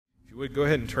would go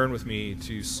ahead and turn with me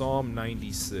to Psalm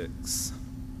 96.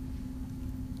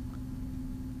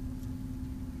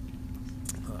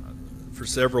 For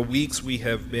several weeks we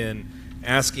have been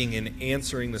asking and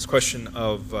answering this question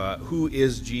of who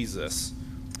is Jesus?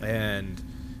 And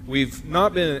we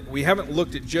haven't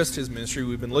looked at just his ministry.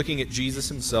 We've been looking at Jesus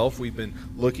himself. We've been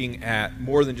looking at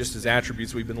more than just his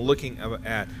attributes. We've been looking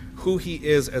at who he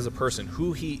is as a person,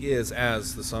 who he is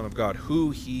as the Son of God, who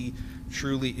he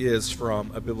truly is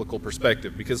from a biblical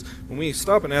perspective. Because when we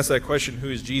stop and ask that question, who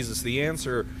is Jesus, the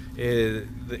answers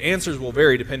will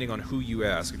vary depending on who you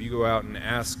ask. If you go out and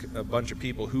ask a bunch of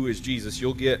people who is Jesus,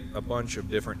 you'll get a bunch of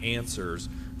different answers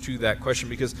to that question,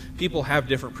 because people have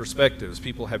different perspectives,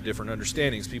 people have different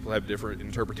understandings, people have different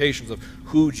interpretations of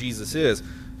who Jesus is.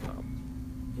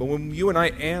 But when you and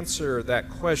I answer that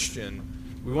question,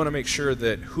 we want to make sure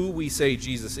that who we say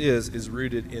Jesus is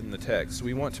rooted in the text.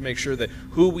 We want to make sure that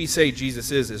who we say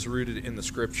Jesus is rooted in the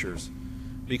Scriptures.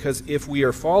 Because if we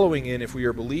are following in, if we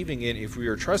are believing in, if we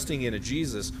are trusting in a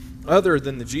Jesus other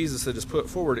than the Jesus that is put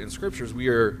forward in Scriptures, we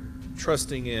are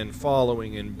trusting in,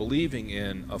 following in, believing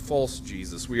in a false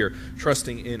Jesus. We are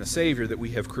trusting in a Savior that we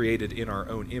have created in our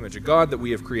own image, a God that we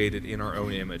have created in our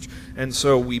own image. And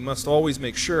so we must always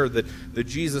make sure that the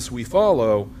Jesus we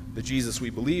follow, the Jesus we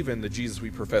believe in, the Jesus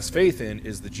we profess faith in,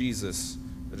 is the Jesus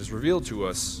that is revealed to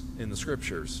us in the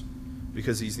Scriptures,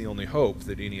 because he's the only hope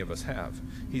that any of us have.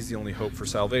 He's the only hope for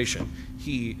salvation.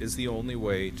 He is the only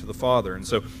way to the Father. And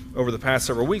so over the past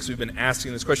several weeks, we've been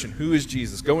asking this question, who is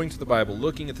Jesus? Going to the Bible,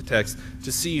 looking at the text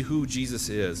to see who Jesus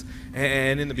is.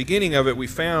 And in the beginning of it, we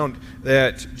found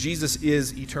that Jesus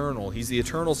is eternal. He's the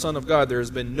eternal Son of God. There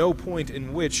has been no point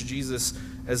in which Jesus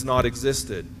has not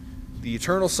existed. The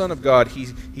eternal Son of God,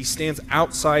 he stands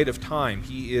outside of time.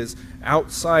 He is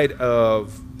outside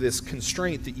of this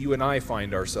constraint that you and I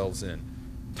find ourselves in.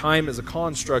 Time is a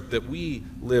construct that we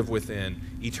live within.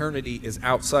 Eternity is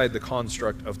outside the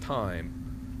construct of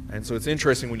time. And so it's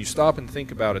interesting when you stop and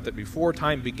think about it that before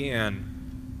time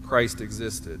began, Christ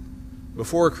existed.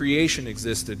 Before creation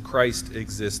existed, Christ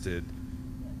existed.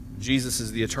 Jesus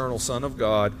is the eternal Son of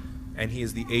God, and he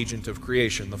is the agent of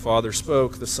creation. The Father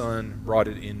spoke, the Son brought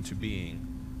it into being.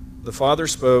 The Father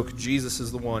spoke, Jesus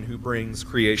is the one who brings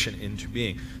creation into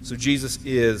being. So Jesus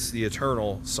is the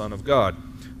eternal Son of God.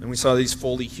 And we saw that he's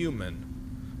fully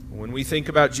human. When we think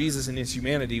about Jesus and his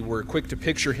humanity, we're quick to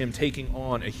picture him taking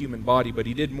on a human body, but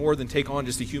he did more than take on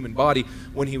just a human body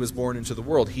when he was born into the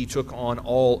world. He took on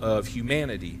all of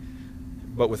humanity,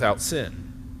 but without sin.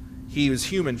 He was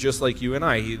human just like you and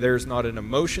I. There's not an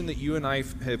emotion that you and I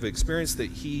have experienced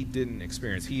that he didn't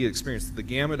experience. He experienced the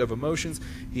gamut of emotions.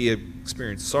 He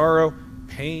experienced sorrow,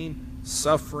 pain,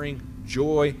 suffering,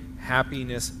 joy,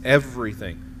 happiness,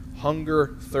 everything.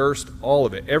 Hunger, thirst, all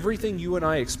of it. Everything you and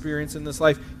I experience in this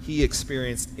life, he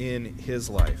experienced in his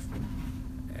life.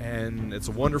 And it's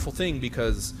a wonderful thing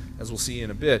because, as we'll see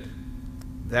in a bit,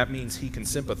 that means he can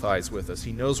sympathize with us.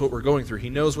 He knows what we're going through. He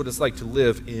knows what it's like to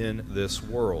live in this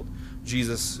world.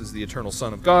 Jesus is the eternal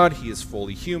Son of God. He is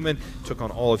fully human, took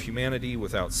on all of humanity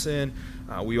without sin.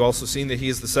 We've also seen that he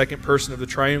is the second person of the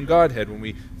triune Godhead. When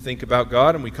we think about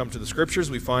God and we come to the Scriptures,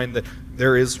 we find that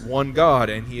there is one God,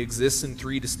 and he exists in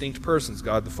three distinct persons: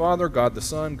 God the Father, God the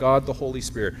Son, God the Holy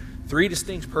Spirit. Three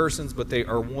distinct persons, but they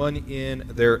are one in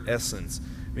their essence,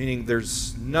 meaning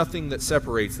there's nothing that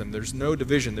separates them. There's no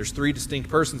division. There's three distinct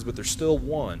persons, but they're still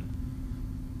one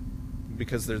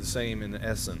because they're the same in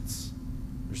essence.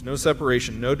 There's no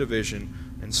separation, no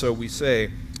division, and so we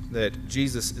say that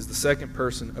Jesus is the second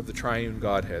person of the triune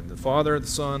Godhead. The Father, the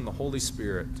Son, the Holy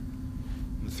Spirit.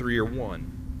 The three are one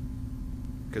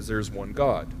because there's one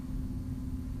God.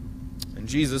 And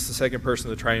Jesus, the second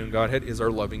person of the triune Godhead, is our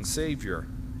loving Savior.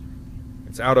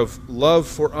 It's out of love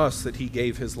for us that he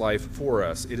gave his life for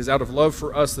us. It is out of love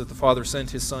for us that the Father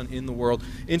sent his Son into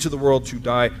the world to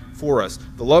die for us.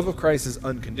 The love of Christ is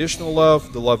unconditional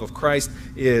love. The love of Christ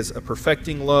is a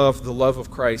perfecting love. The love of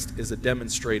Christ is a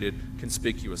demonstrated,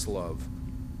 conspicuous love.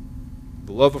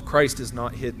 The love of Christ is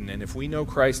not hidden. And if we know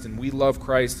Christ and we love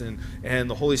Christ and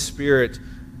the Holy Spirit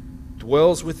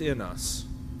dwells within us,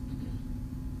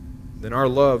 then our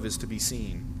love is to be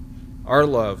seen. Our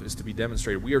love is to be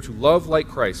demonstrated. We are to love like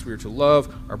Christ. We are to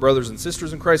love our brothers and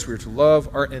sisters in Christ. We are to love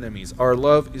our enemies. Our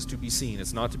love is to be seen.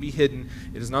 It's not to be hidden.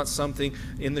 It is not something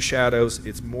in the shadows.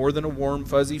 It's more than a warm,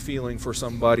 fuzzy feeling for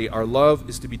somebody. Our love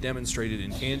is to be demonstrated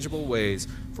in tangible ways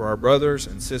for our brothers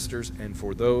and sisters and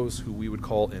for those who we would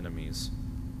call enemies.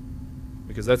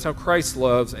 Because that's how Christ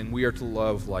loves, and we are to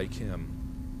love like him.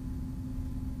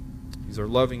 He's our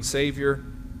loving Savior.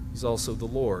 He's also the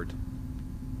Lord.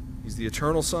 He's the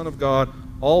eternal Son of God,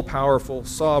 all-powerful,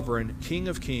 sovereign, King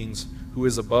of kings, who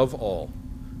is above all.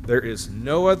 There is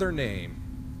no other name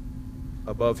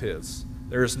above his.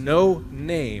 There is no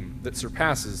name that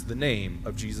surpasses the name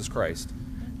of Jesus Christ.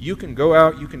 You can go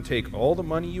out, you can take all the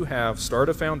money you have, start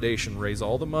a foundation, raise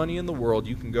all the money in the world.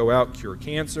 You can go out, cure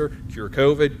cancer, cure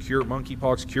COVID, cure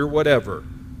monkeypox, cure whatever.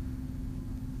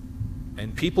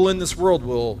 And people in this world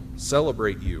will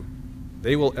celebrate you.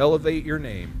 They will elevate your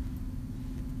name.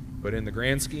 But in the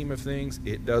grand scheme of things,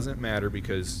 it doesn't matter,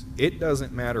 because it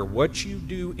doesn't matter what you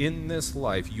do in this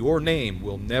life. Your name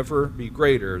will never be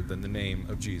greater than the name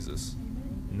of Jesus.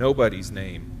 Nobody's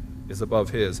name is above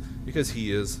his, because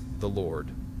he is the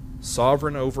Lord,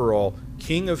 sovereign over all,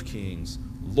 King of kings,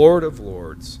 Lord of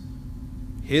lords.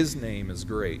 His name is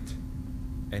great,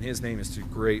 and his name is to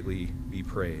greatly be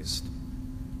praised.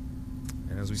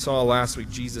 And as we saw last week,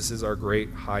 Jesus is our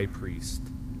great high priest.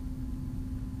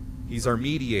 He's our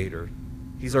mediator.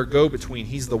 He's our go-between.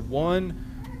 He's the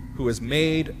one who has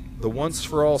made the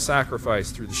once-for-all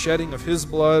sacrifice through the shedding of his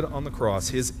blood on the cross,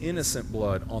 his innocent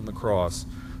blood on the cross,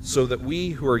 so that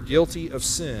we who are guilty of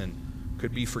sin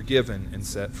could be forgiven and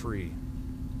set free.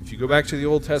 If you go back to the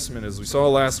Old Testament, as we saw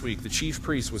last week, the chief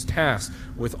priest was tasked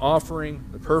with offering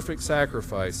the perfect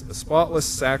sacrifice, a spotless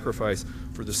sacrifice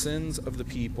for the sins of the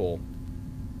people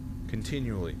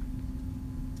continually.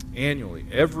 Annually,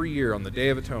 every year on the Day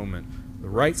of Atonement, the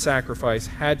right sacrifice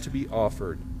had to be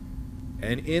offered.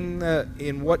 And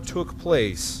in what took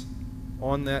place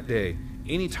on that day,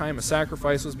 any time a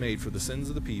sacrifice was made for the sins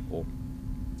of the people,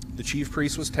 the chief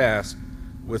priest was tasked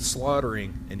with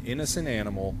slaughtering an innocent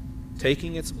animal,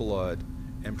 taking its blood,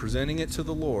 and presenting it to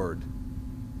the Lord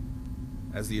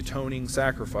as the atoning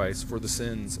sacrifice for the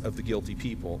sins of the guilty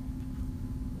people.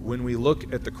 When we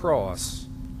look at the cross,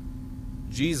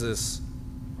 Jesus,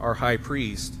 our high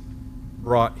priest,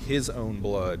 brought his own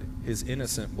blood, his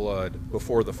innocent blood,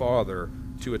 before the Father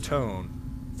to atone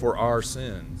for our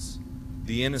sins.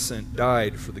 The innocent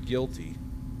died for the guilty.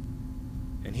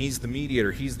 And he's the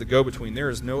mediator, he's the go-between. There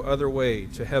is no other way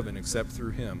to heaven except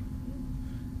through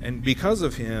him. And because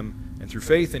of him, and through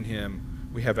faith in him,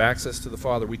 we have access to the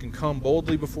Father. We can come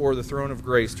boldly before the throne of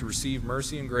grace to receive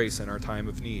mercy and grace in our time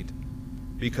of need.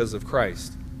 Because of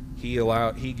Christ,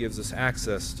 He gives us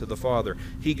access to the Father.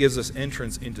 He gives us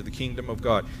entrance into the kingdom of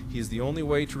God. He is the only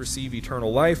way to receive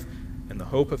eternal life and the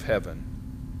hope of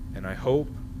heaven. And I hope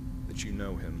that you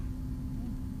know him.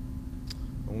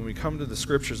 And when we come to the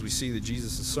scriptures, we see that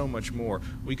Jesus is so much more.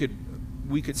 We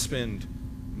could spend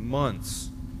months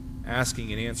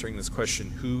asking and answering this question,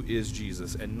 who is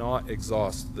Jesus, and not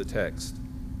exhaust the text.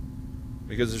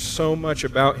 Because there's so much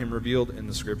about him revealed in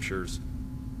the scriptures.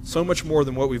 So much more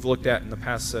than what we've looked at in the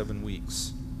past 7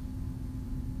 weeks.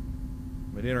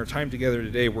 But in our time together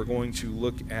today, we're going to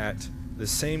look at the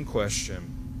same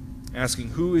question, asking,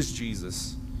 who is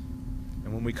Jesus?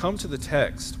 And when we come to the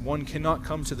text, one cannot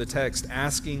come to the text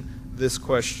asking this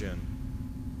question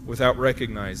without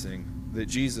recognizing that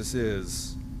Jesus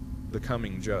is the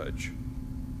coming judge.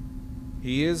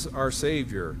 He is our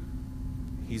Savior.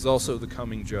 He's also the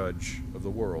coming judge of the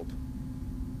world.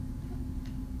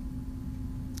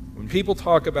 When people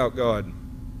talk about God,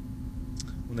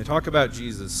 when they talk about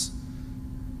Jesus,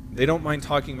 they don't mind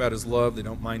talking about his love. They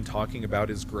don't mind talking about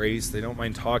his grace. They don't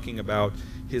mind talking about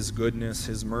his goodness,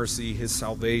 his mercy, his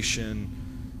salvation,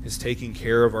 his taking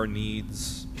care of our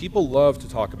needs. People love to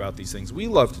talk about these things. We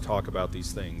love to talk about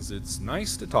these things. It's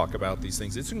nice to talk about these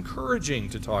things. It's encouraging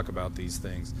to talk about these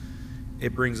things.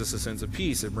 It brings us a sense of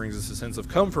peace. It brings us a sense of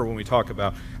comfort when we talk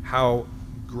about how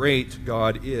great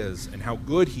God is and how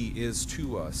good he is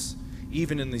to us,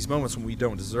 even in these moments when we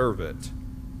don't deserve it.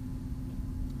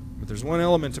 But there's one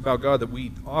element about God that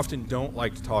we often don't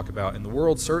like to talk about, and the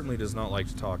world certainly does not like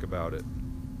to talk about it.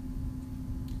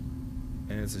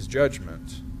 And it's his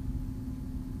judgment.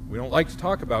 We don't like to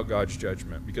talk about God's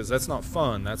judgment because that's not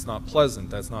fun, that's not pleasant,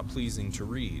 that's not pleasing to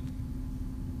read.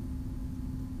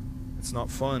 It's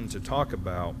not fun to talk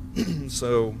about,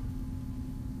 so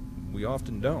we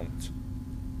often don't.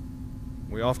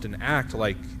 We often act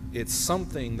like it's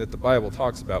something that the Bible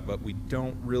talks about, but we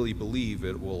don't really believe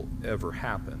it will ever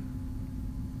happen.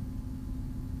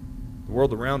 The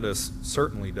world around us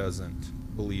certainly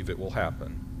doesn't believe it will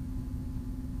happen.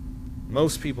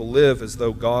 Most people live as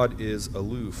though God is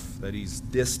aloof, that he's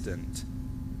distant,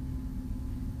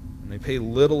 and they pay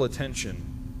little attention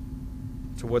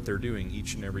to what they're doing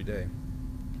each and every day.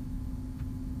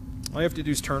 All you have to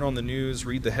do is turn on the news,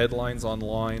 read the headlines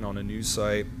online on a news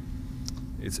site.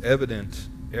 It's evident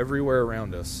everywhere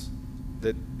around us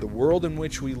that the world in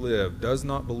which we live does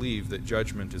not believe that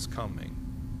judgment is coming.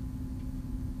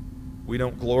 We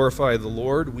don't glorify the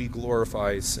Lord, we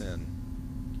glorify sin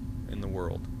in the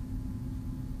world.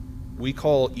 We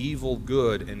call evil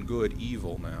good and good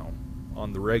evil now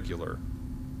on the regular.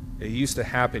 It used to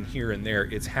happen here and there.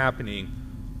 It's happening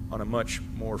on a much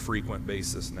more frequent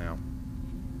basis now.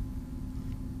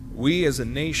 We as a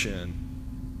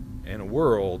nation and a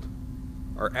world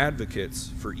are advocates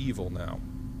for evil now.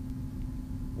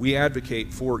 We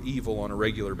advocate for evil on a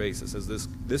regular basis, as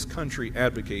this country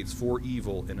advocates for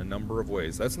evil in a number of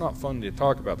ways. That's not fun to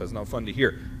talk about. That's not fun to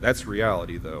hear. That's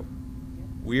reality, though.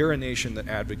 We are a nation that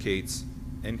advocates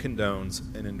and condones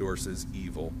and endorses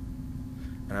evil.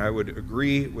 And I would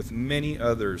agree with many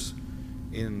others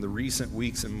in the recent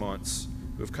weeks and months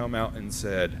who have come out and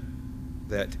said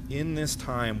that in this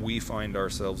time we find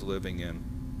ourselves living in,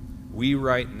 we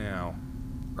right now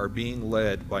are being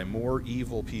led by more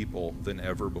evil people than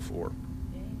ever before.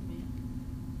 Amen.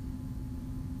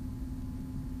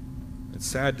 It's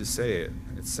sad to say it.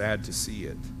 It's sad to see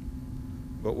it.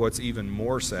 But what's even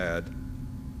more sad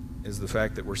is the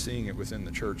fact that we're seeing it within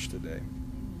the church today.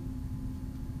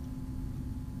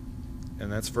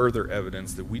 And that's further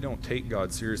evidence that we don't take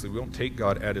God seriously. We don't take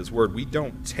God at His word. We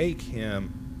don't take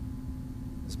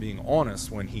Him as being honest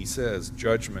when He says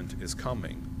judgment is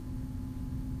coming.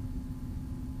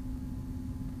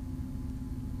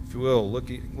 If you will,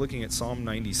 looking at Psalm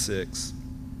 96.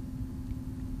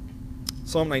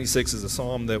 Psalm 96 is a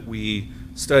psalm that we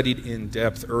studied in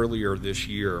depth earlier this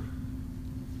year.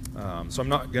 So I'm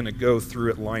not going to go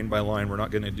through it line by line. We're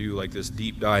not going to do like this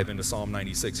deep dive into Psalm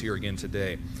 96 here again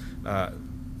today.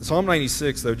 Psalm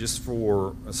 96, though, just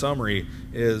for a summary,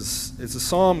 it's a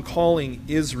psalm calling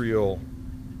Israel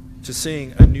to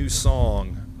sing a new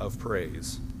song of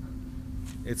praise.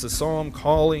 It's a psalm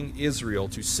calling Israel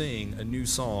to sing a new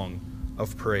song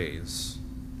of praise.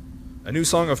 A new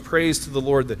song of praise to the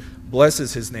Lord that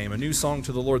blesses His name. A new song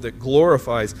to the Lord that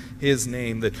glorifies His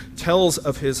name, that tells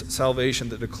of His salvation,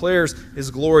 that declares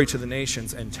His glory to the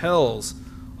nations, and tells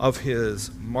of His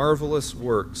marvelous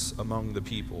works among the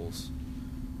peoples.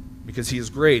 Because He is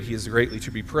great, He is greatly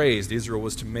to be praised. Israel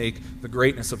was to make the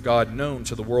greatness of God known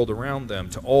to the world around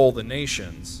them, to all the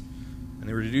nations. And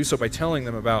they were to do so by telling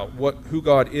them about who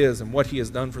God is and what He has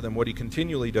done for them, what He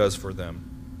continually does for them.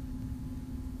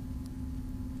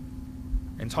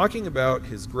 And talking about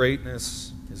His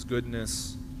greatness, His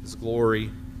goodness, His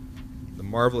glory, the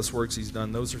marvelous works He's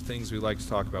done, those are things we like to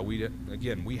talk about.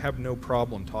 We have no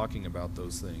problem talking about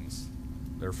those things.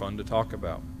 They're fun to talk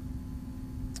about.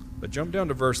 But jump down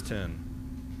to verse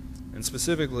 10. And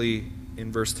specifically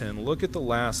in verse 10, look at the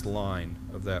last line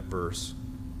of that verse.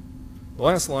 The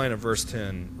last line of verse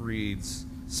 10 reads,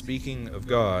 speaking of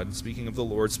God, speaking of the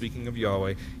Lord, speaking of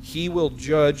Yahweh, He will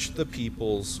judge the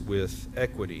peoples with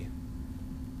equity.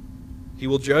 He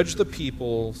will judge the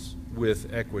peoples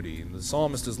with equity. And the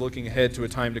psalmist is looking ahead to a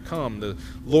time to come. The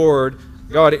Lord,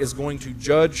 God, is going to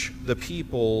judge the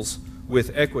peoples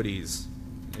with equities.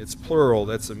 It's plural.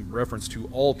 That's a reference to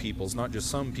all peoples, not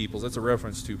just some peoples. That's a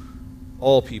reference to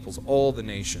all peoples, all the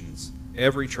nations,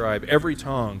 every tribe, every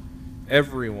tongue,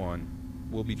 everyone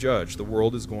will be judged. The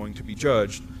world is going to be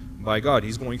judged by God.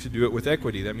 He's going to do it with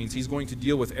equity. That means He's going to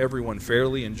deal with everyone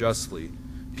fairly and justly.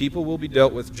 People will be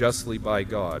dealt with justly by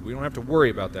God. We don't have to worry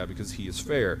about that because He is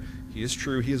fair. He is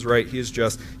true. He is right. He is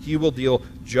just. He will deal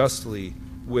justly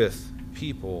with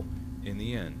people in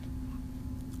the end.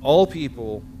 All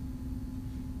people,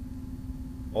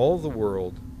 all the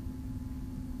world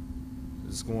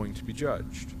is going to be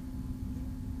judged.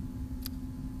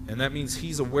 And that means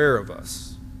He's aware of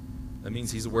us. That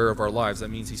means He's aware of our lives. That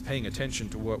means He's paying attention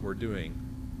to what we're doing.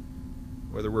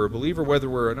 Whether we're a believer, whether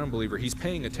we're an unbeliever, He's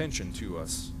paying attention to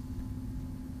us.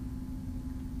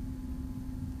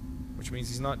 Which means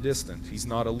He's not distant. He's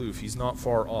not aloof. He's not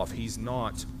far off. He's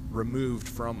not removed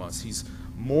from us. He's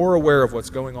more aware of what's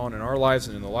going on in our lives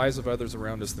and in the lives of others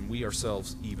around us than we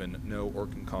ourselves even know or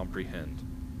can comprehend.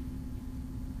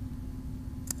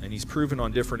 And He's proven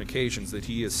on different occasions that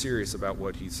He is serious about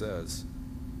what He says.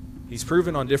 He's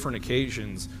proven on different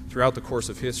occasions throughout the course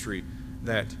of history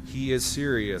that He is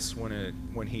serious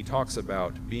when He talks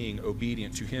about being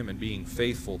obedient to Him and being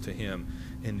faithful to Him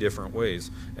in different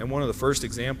ways. And one of the first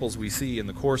examples we see in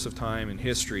the course of time in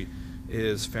history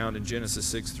is found in Genesis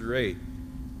 6 through 8,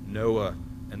 Noah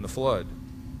and the flood.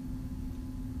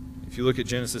 If you look at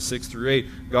Genesis 6 through 8,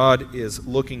 God is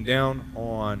looking down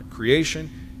on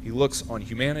creation. He looks on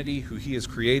humanity, who He has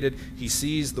created. He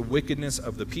sees the wickedness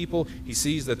of the people. He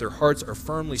sees that their hearts are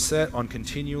firmly set on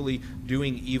continually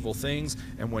doing evil things.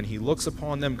 And when He looks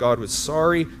upon them, God was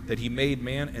sorry that He made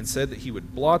man and said that He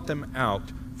would blot them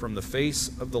out from the face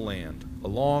of the land,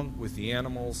 along with the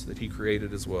animals that He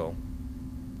created as well.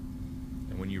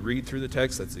 And when you read through the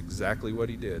text, that's exactly what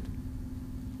He did.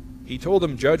 He told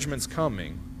them judgment's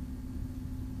coming,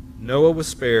 Noah was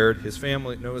spared,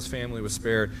 Noah's family was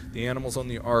spared, the animals on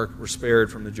the ark were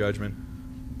spared from the judgment,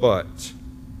 but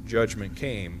judgment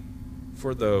came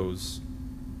for those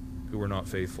who were not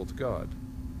faithful to God.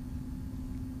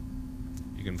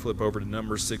 You can flip over to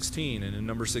Numbers 16, and in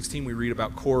Numbers 16 we read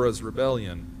about Korah's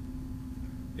rebellion.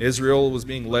 Israel was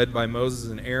being led by Moses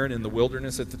and Aaron in the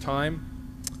wilderness at the time.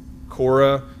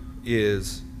 Korah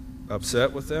is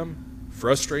upset with them,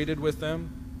 frustrated with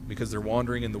them, because they're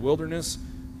wandering in the wilderness.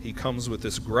 He comes with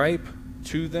this gripe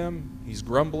to them. He's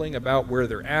grumbling about where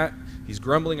they're at. He's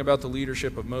grumbling about the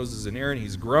leadership of Moses and Aaron.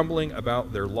 He's grumbling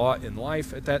about their lot in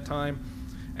life at that time.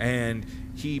 And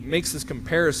he makes this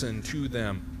comparison to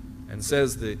them and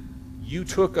says that you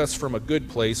took us from a good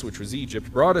place, which was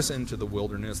Egypt, brought us into the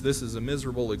wilderness. This is a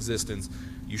miserable existence.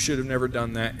 You should have never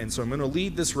done that. And so I'm going to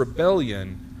lead this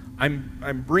rebellion.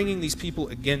 I'm bringing these people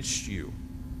against you.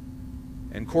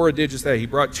 And Korah did just that. He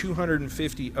brought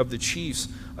 250 of the chiefs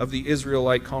of the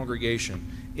Israelite congregation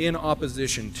in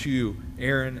opposition to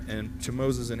Aaron and to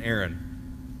Moses and Aaron.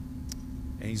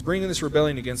 And he's bringing this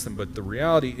rebellion against them, but the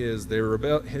reality is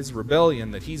his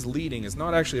rebellion that he's leading is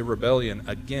not actually a rebellion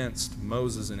against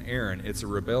Moses and Aaron. It's a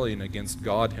rebellion against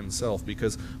God himself,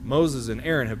 because Moses and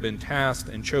Aaron have been tasked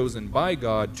and chosen by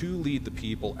God to lead the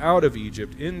people out of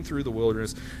Egypt in through the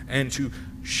wilderness and to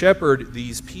shepherd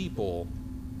these people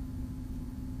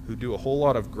who do a whole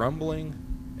lot of grumbling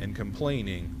and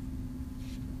complaining,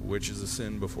 which is a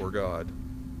sin before God,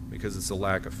 because it's a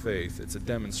lack of faith. It's a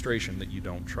demonstration that you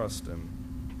don't trust him.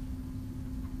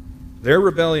 Their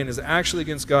rebellion is actually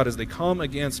against God as they come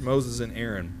against Moses and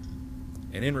Aaron.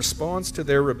 And in response to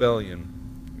their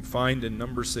rebellion, we find in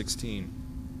Numbers 16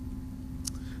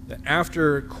 that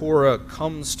after Korah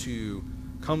comes to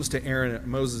Aaron,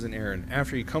 Moses and Aaron,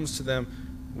 after he comes to them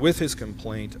with his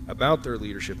complaint about their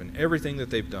leadership and everything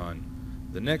that they've done,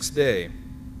 the next day,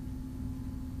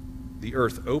 the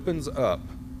earth opens up,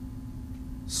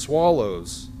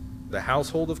 swallows the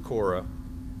household of Korah,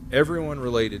 everyone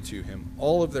related to him,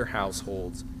 all of their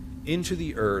households, into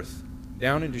the earth,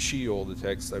 down into Sheol, the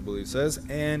text, I believe, says,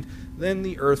 and then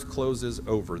the earth closes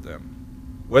over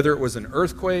them. Whether it was an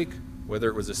earthquake, whether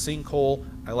it was a sinkhole,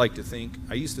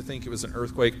 I used to think it was an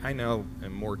earthquake. I now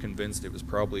am more convinced it was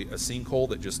probably a sinkhole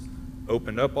that just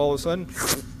opened up all of a sudden.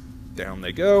 Down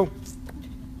they go.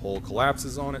 Hole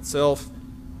collapses on itself.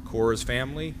 Korah's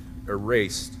family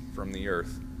erased from the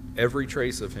earth. Every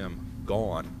trace of him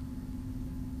gone.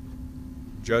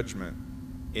 Judgment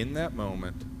in that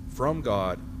moment from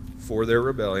God for their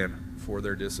rebellion, for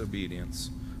their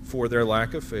disobedience, for their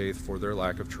lack of faith, for their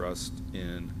lack of trust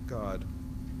in God.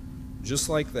 Just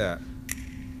like that,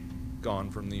 gone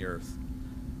from the earth.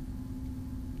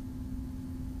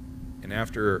 And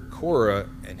after Korah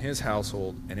and his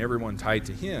household and everyone tied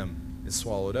to him is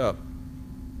swallowed up,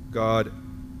 God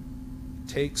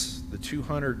takes the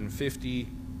 250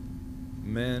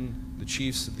 men, the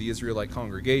chiefs of the Israelite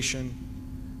congregation,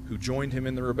 who joined him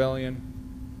in the rebellion,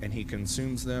 and he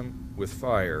consumes them with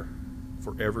fire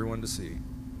for everyone to see.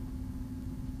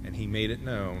 And he made it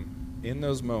known in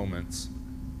those moments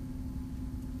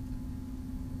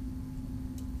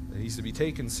that he's to be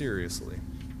taken seriously.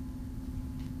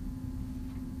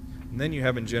 And then you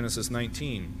have in Genesis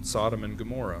 19, Sodom and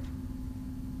Gomorrah.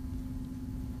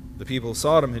 The people of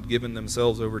Sodom had given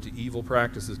themselves over to evil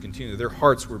practices continually. Their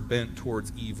hearts were bent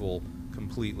towards evil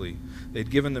completely. They'd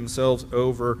given themselves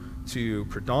over to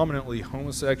predominantly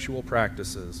homosexual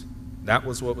practices. That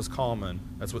was what was common.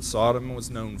 That's what Sodom was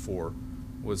known for,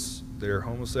 was their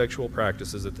homosexual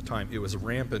practices at the time. It was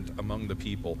rampant among the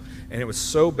people. And it was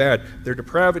so bad, their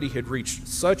depravity had reached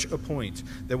such a point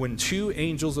that when two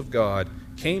angels of God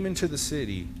came into the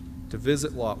city to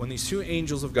visit Lot, when these two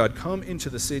angels of God come into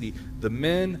the city, the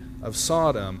men of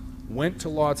Sodom went to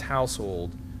Lot's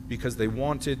household because they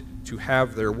wanted to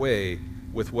have their way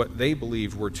with what they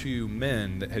believed were two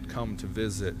men that had come to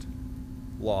visit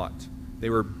Lot. They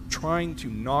were trying to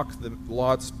knock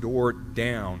Lot's door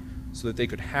down so that they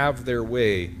could have their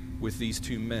way with these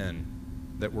two men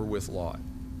that were with Lot.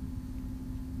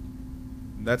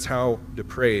 And that's how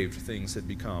depraved things had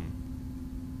become.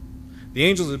 The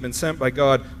angels had been sent by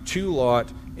God to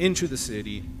Lot into the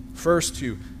city, first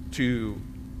to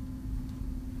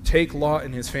take Lot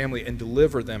and his family and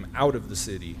deliver them out of the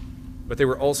city. But they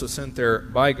were also sent there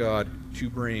by God to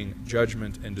bring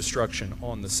judgment and destruction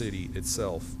on the city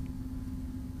itself.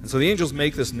 And so the angels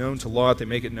make this known to Lot. They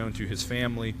make it known to his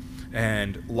family.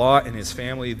 And Lot and his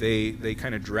family, they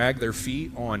kind of drag their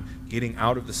feet on getting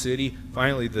out of the city.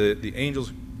 Finally, the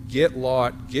angels get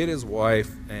Lot, get his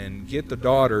wife, and get the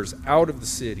daughters out of the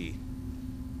city.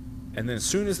 And then as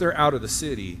soon as they're out of the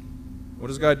city, what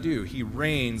does God do? He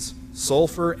rains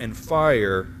sulfur and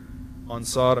fire on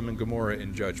Sodom and Gomorrah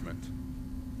in judgment.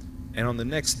 And on the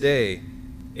next day,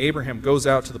 Abraham goes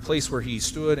out to the place where he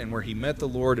stood and where he met the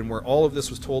Lord and where all of this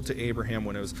was told to Abraham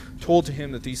when it was told to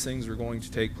him that these things were going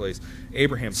to take place.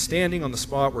 Abraham standing on the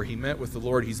spot where he met with the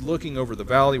Lord, he's looking over the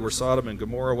valley where Sodom and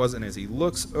Gomorrah was, and as he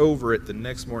looks over it the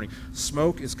next morning,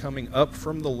 smoke is coming up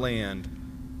from the land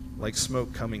like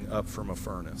smoke coming up from a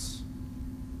furnace.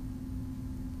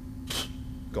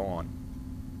 Gone.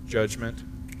 Judgment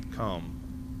come.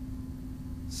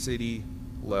 City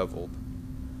leveled.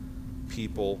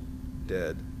 People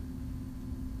dead.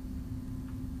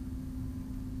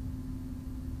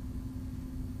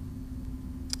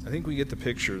 I think we get the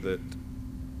picture that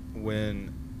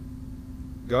when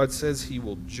God says he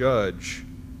will judge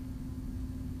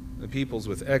the peoples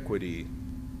with equity,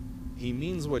 he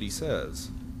means what he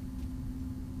says.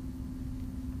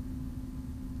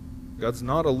 God's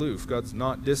not aloof. God's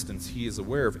not distant. He is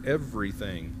aware of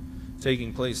everything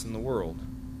taking place in the world.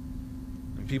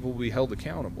 And people will be held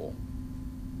accountable.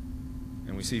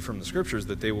 And we see from the scriptures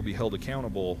that they will be held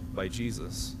accountable by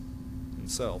Jesus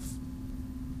himself.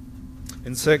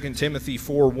 In 2 Timothy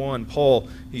 4:1, Paul,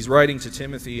 he's writing to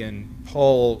Timothy, and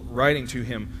Paul, writing to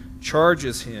him,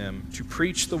 charges him to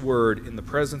preach the word in the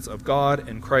presence of God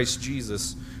and Christ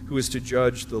Jesus, who is to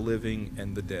judge the living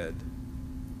and the dead.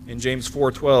 In James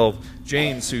 4:12,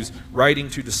 James, who's writing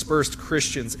to dispersed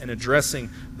Christians and addressing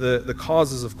the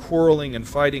causes of quarreling and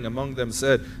fighting among them,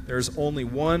 said, "There is only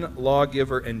one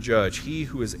lawgiver and judge, he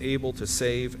who is able to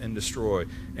save and destroy."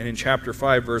 And in chapter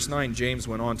 5, verse 9, James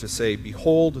went on to say,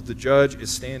 "Behold, the judge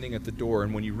is standing at the door."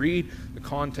 And when you read the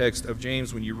context of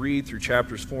James, when you read through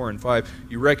chapters 4 and 5,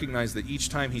 you recognize that each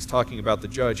time he's talking about the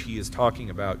judge, he is talking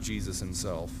about Jesus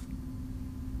himself.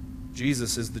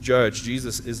 Jesus is the judge.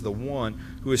 Jesus is the one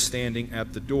who is standing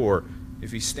at the door.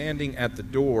 If he's standing at the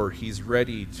door, he's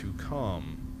ready to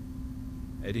come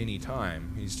at any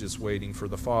time. He's just waiting for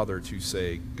the Father to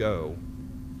say, "Go."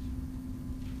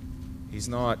 He's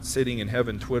not sitting in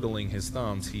heaven twiddling his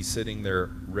thumbs. He's sitting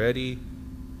there ready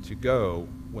to go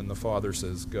when the Father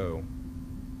says, "Go."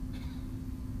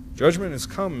 Judgment is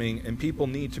coming, and people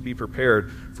need to be prepared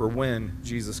for when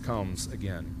Jesus comes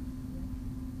again.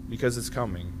 Because it's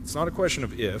coming. It's not a question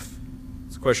of if,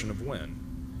 it's a question of when.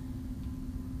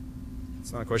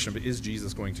 It's not a question of is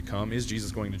Jesus going to come? Is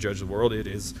Jesus going to judge the world? It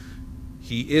is.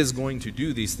 He is going to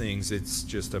do these things. It's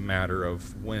just a matter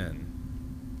of when.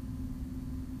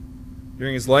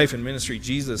 During his life and ministry,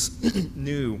 Jesus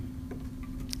knew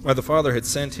why the Father had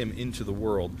sent him into the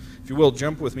world. If you will,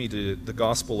 jump with me to the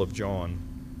Gospel of John,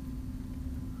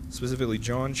 specifically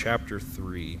John chapter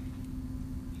 3.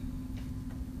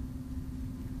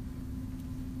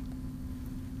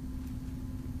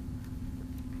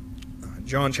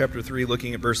 John chapter 3,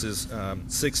 looking at verses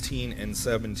 16 and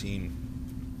 17.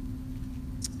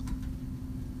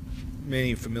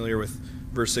 Many familiar with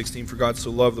verse 16. "For God so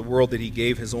loved the world that he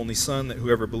gave his only Son, that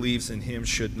whoever believes in him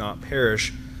should not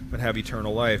perish, but have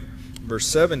eternal life." Verse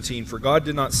 17, "For God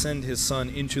did not send his Son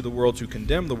into the world to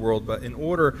condemn the world, but in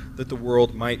order that the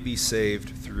world might be saved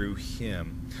through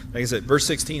him." Like I said, verse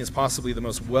 16 is possibly the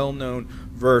most well-known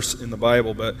verse in the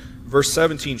Bible, but verse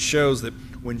 17 shows that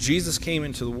when Jesus came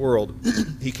into the world,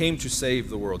 he came to save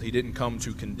the world. He didn't come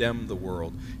to condemn the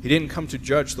world. He didn't come to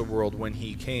judge the world when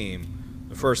he came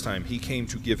the first time. He came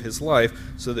to give his life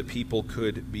so that people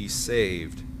could be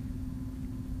saved.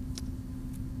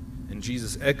 And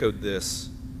Jesus echoed this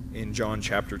in John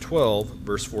chapter 12,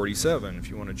 verse 47. If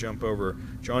you want to jump over,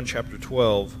 John chapter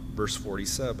 12, verse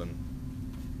 47.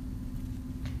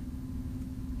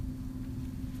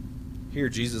 Here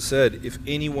Jesus said, "If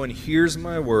anyone hears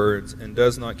my words and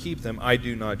does not keep them, I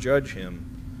do not judge him.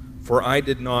 For I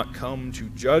did not come to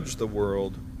judge the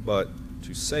world, but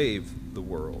to save the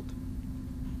world."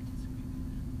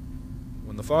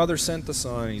 When the Father sent the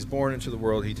Son, he's born into the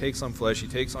world, he takes on flesh, he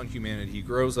takes on humanity, he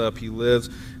grows up, he lives,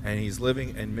 and he's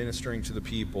living and ministering to the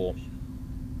people.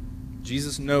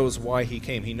 Jesus knows why he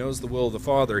came. He knows the will of the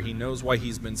Father. He knows why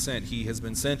he's been sent. He has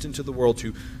been sent into the world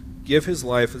to give his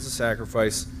life as a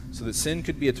sacrifice so that sin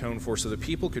could be atoned for, so that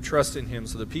people could trust in him,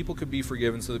 so that people could be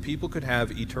forgiven, so that people could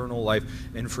have eternal life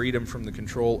and freedom from the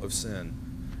control of sin,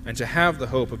 and to have the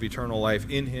hope of eternal life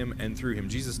in him and through him.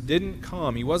 Jesus didn't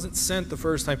come, he wasn't sent the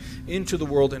first time into the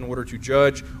world in order to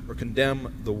judge or condemn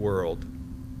the world.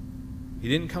 He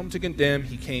didn't come to condemn,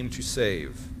 he came to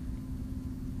save.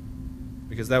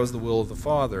 Because that was the will of the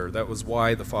Father. That was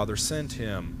why the Father sent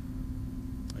him.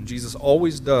 And Jesus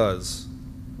always does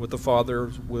what the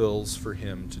Father wills for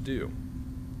him to do.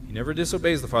 He never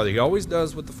disobeys the Father. He always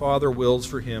does what the Father wills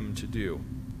for him to do.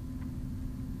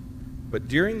 But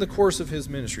during the course of his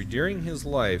ministry, during his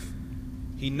life,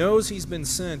 He knows he's been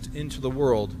sent into the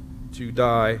world to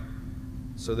die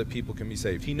so that people can be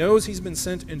saved. He knows he's been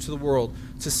sent into the world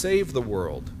to save the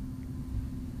world.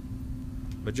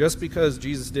 But just because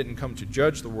Jesus didn't come to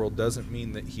judge the world doesn't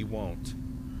mean that he won't.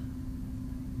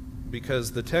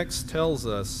 Because the text tells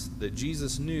us that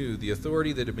Jesus knew the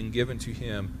authority that had been given to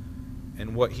him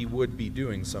and what he would be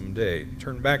doing someday.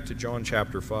 Turn back to John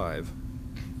chapter 5.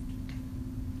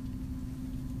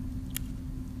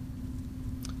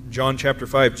 John chapter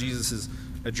 5, Jesus is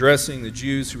addressing the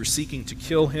Jews who were seeking to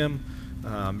kill him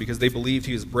because they believed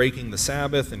he was breaking the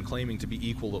Sabbath and claiming to be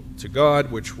equal to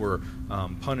God, which were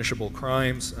punishable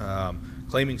crimes.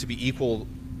 Claiming to be equal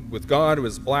with God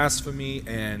was blasphemy,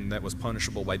 and that was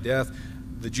punishable by death.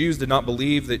 The Jews did not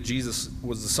believe that Jesus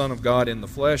was the Son of God in the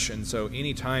flesh, and so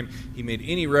anytime he made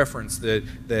any reference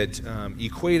that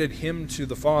equated him to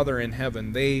the Father in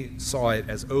heaven, they saw it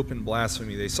as open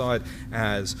blasphemy. They saw it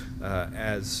as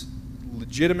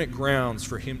legitimate grounds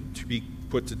for him to be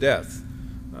put to death.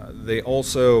 They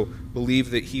also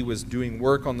believed that he was doing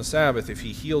work on the Sabbath. If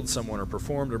he healed someone or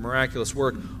performed a miraculous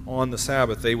work on the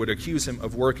Sabbath, they would accuse him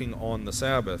of working on the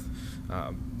Sabbath.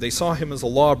 They saw him as a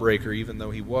lawbreaker, even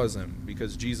though he wasn't,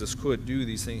 because Jesus could do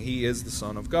these things. He is the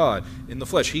Son of God in the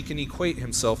flesh. He can equate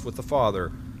himself with the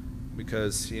Father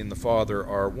because he and the Father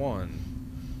are one.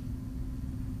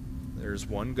 There's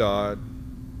one God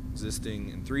existing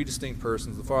in three distinct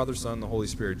persons, the Father, Son, the Holy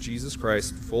Spirit. Jesus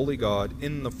Christ, fully God,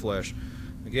 in the flesh.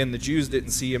 Again, the Jews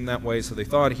didn't see him that way, so they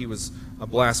thought he was a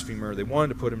blasphemer. They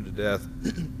wanted to put him to death.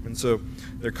 And so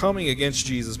they're coming against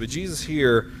Jesus. But Jesus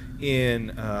here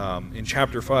in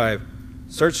chapter 5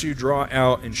 starts to draw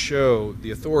out and show the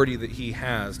authority that he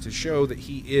has, to show that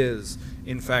he is,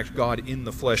 in fact, God in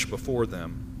the flesh before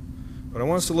them. But I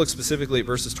want us to look specifically at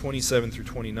verses 27 through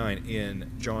 29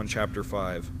 in John chapter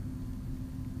 5.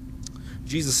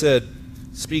 Jesus said,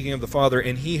 speaking of the Father,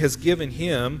 "And he has given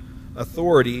him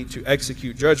authority to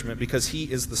execute judgment, because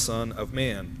he is the Son of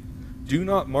Man. Do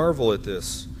not marvel at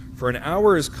this, for an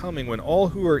hour is coming when all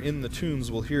who are in the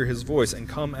tombs will hear his voice and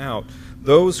come out,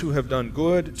 those who have done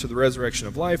good to the resurrection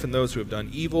of life, and those who have done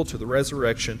evil to the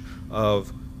resurrection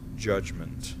of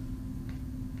judgment."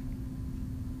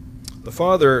 The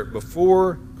Father,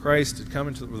 before Christ had come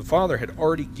into the Father, had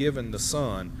already given the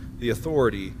Son the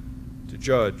authority to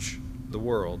judge the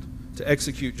world, to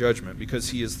execute judgment, because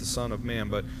he is the Son of Man.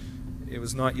 But it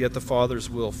was not yet the Father's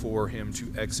will for him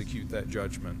to execute that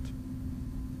judgment.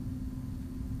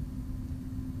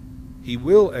 He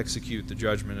will execute the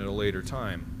judgment at a later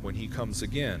time when he comes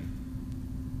again.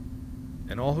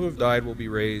 And all who have died will be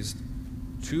raised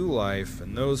to life,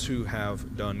 and those who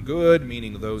have done good,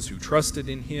 meaning those who trusted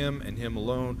in him and him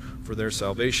alone for their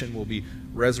salvation, will be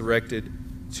resurrected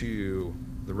to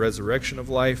the resurrection of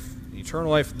life,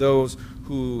 eternal life. Those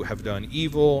who have done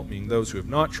evil, meaning those who have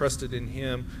not trusted in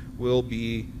him, will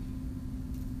be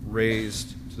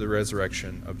raised to the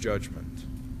resurrection of judgment.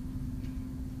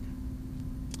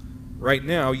 Right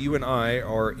now, you and I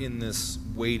are in this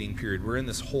waiting period. We're in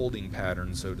this holding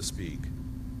pattern, so to speak.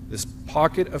 This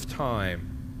pocket of time,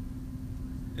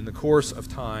 in the course of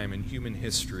time in human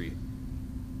history,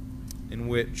 in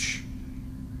which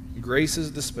grace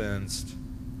is dispensed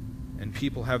and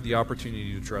people have the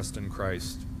opportunity to trust in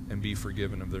Christ and be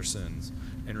forgiven of their sins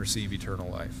and receive eternal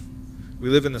life. We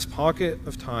live in this pocket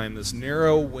of time, this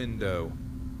narrow window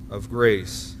of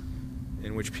grace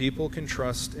in which people can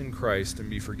trust in Christ and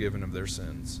be forgiven of their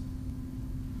sins.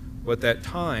 But that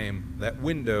time, that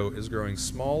window, is growing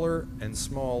smaller and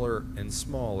smaller and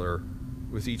smaller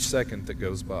with each second that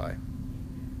goes by.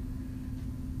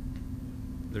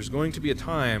 There's going to be a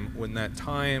time when that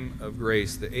time of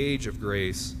grace, the age of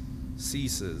grace,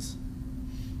 ceases.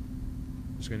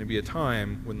 There's going to be a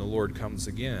time when the Lord comes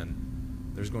again.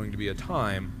 There's going to be a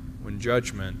time when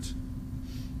judgment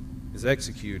is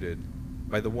executed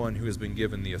by the one who has been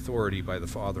given the authority by the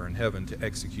Father in heaven to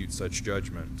execute such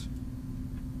judgment.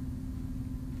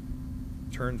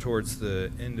 Turn towards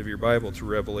the end of your Bible to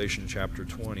Revelation chapter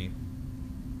 20.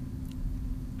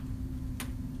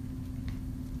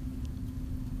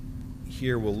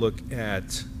 Here we'll look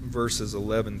at verses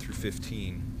 11 through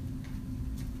 15.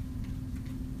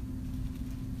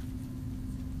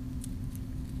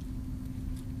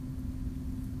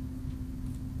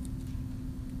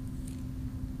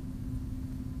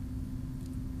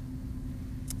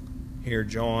 Here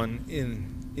John, in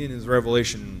his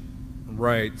Revelation,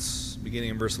 writes,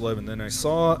 beginning in verse 11, "Then I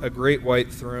saw a great white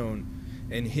throne,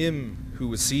 and him who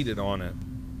was seated on it.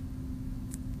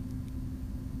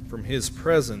 From his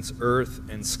presence earth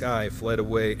and sky fled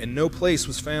away, and no place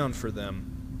was found for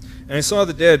them. And I saw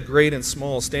the dead, great and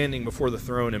small, standing before the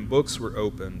throne, and books were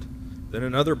opened. Then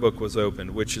another book was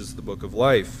opened, which is the book of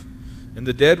life. And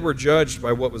the dead were judged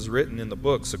by what was written in the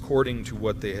books according to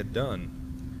what they had done.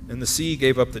 And the sea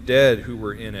gave up the dead who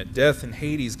were in it. Death and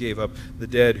Hades gave up the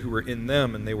dead who were in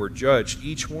them, and they were judged,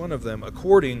 each one of them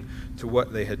according to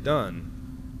what they had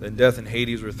done. Then death and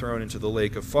Hades were thrown into the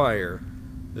lake of fire.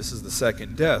 This is the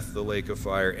second death, the lake of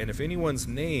fire. And if anyone's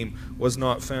name was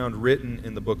not found written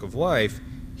in the book of life,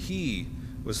 he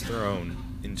was thrown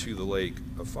into the lake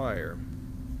of fire.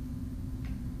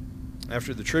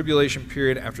 After the tribulation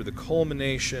period, after the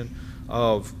culmination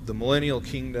of the millennial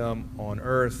kingdom on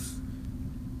earth,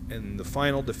 and the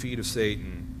final defeat of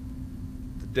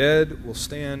Satan, the dead will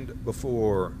stand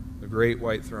before the great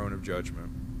white throne of judgment.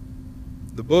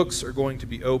 The books are going to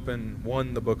be open.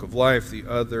 One, the book of life. The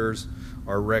others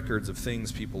are records of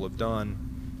things people have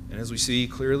done. And as we see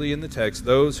clearly in the text,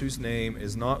 those whose name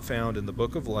is not found in the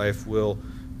book of life will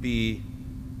be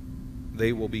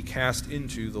cast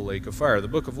into the lake of fire. The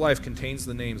book of life contains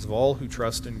the names of all who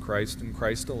trust in Christ and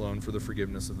Christ alone for the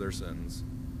forgiveness of their sins.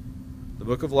 The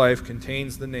book of life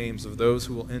contains the names of those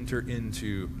who will enter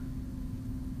into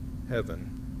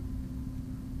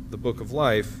heaven. The book of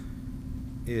life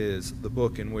is the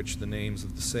book in which the names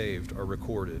of the saved are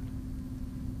recorded.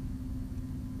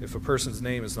 If a person's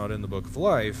name is not in the book of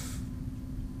life,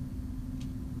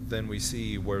 then we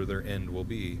see where their end will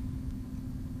be.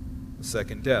 The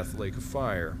second death, lake of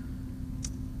fire.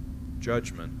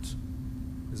 Judgment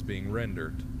is being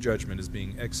rendered. Judgment is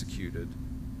being executed.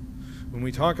 When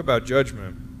we talk about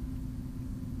judgment,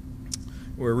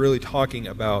 we're really talking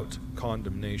about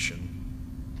condemnation.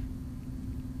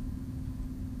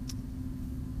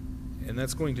 And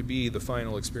that's going to be the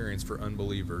final experience for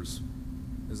unbelievers.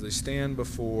 As they stand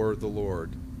before the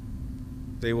Lord,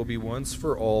 they will be once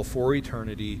for all, for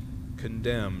eternity,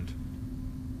 condemned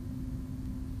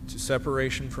to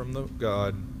separation from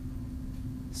God,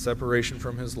 separation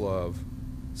from His love,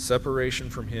 separation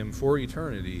from Him for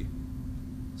eternity,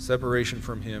 separation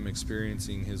from Him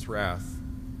experiencing His wrath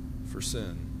for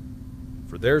sin,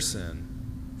 for their sin,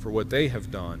 for what they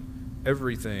have done,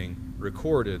 everything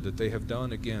recorded that they have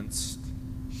done against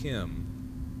Him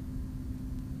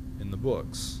in the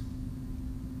books.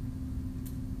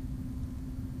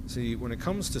 See, when it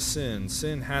comes to sin,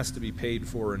 sin has to be paid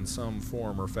for in some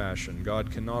form or fashion. God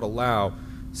cannot allow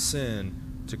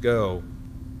sin to go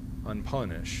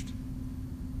unpunished.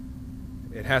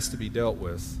 It has to be dealt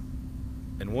with.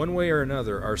 And one way or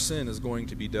another, our sin is going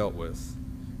to be dealt with.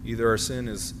 Either our sin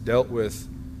is dealt with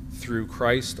through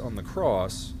Christ on the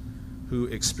cross, who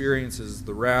experiences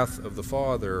the wrath of the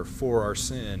Father for our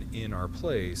sin in our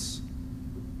place,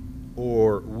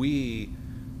 or we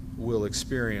will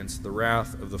experience the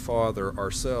wrath of the Father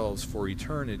ourselves for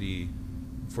eternity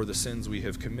for the sins we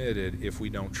have committed if we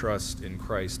don't trust in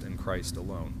Christ and Christ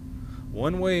alone.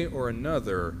 One way or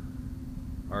another,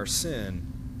 our sin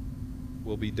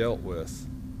will be dealt with,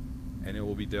 and it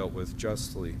will be dealt with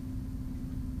justly.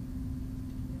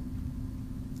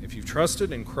 If you've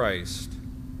trusted in Christ,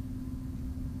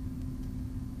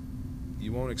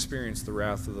 you won't experience the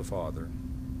wrath of the Father.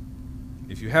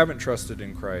 If you haven't trusted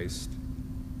in Christ,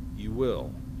 you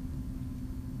will.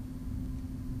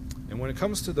 And when it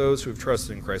comes to those who have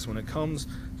trusted in Christ, when it comes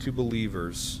to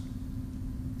believers,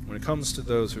 when it comes to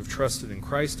those who have trusted in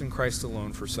Christ and Christ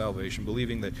alone for salvation,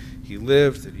 believing that He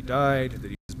lived, that He died, that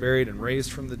He was buried and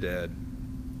raised from the dead,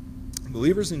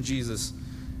 believers in Jesus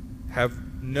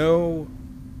have no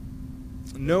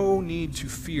need to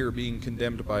fear being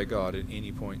condemned by God at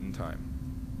any point in time.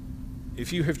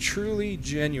 If you have truly,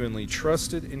 genuinely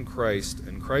trusted in Christ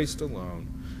and Christ alone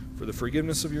for the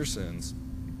forgiveness of your sins,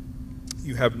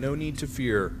 you have no need to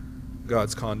fear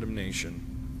God's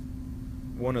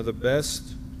condemnation. One of the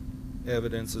best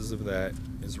evidences of that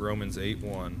is Romans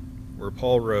 8:1, where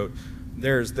Paul wrote,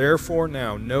 "There is therefore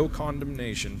now no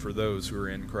condemnation for those who are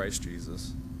in Christ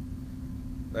Jesus."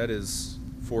 That is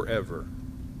forever.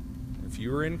 If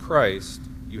you are in Christ,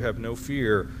 you have no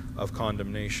fear of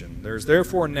condemnation. There is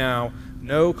therefore now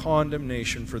no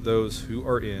condemnation for those who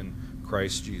are in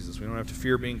Christ Jesus. We don't have to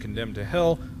fear being condemned to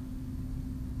hell,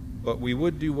 but we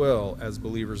would do well as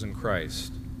believers in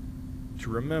Christ to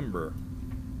remember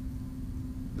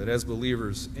that as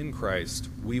believers in Christ,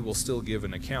 we will still give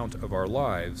an account of our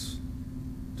lives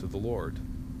to the Lord.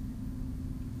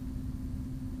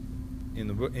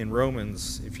 In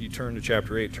Romans, if you turn to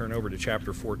chapter 8, turn over to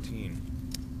chapter 14.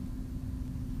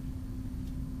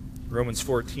 Romans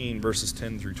 14, verses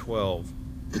 10 through 12.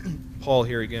 Paul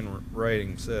here again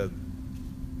writing said,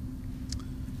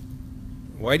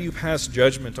 "Why do you pass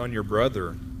judgment on your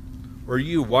brother? Or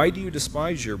you, why do you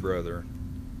despise your brother?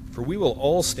 For we will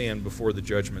all stand before the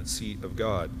judgment seat of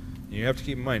God." And you have to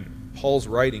keep in mind, Paul's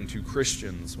writing to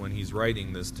Christians when he's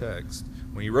writing this text.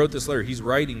 When he wrote this letter, he's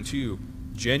writing to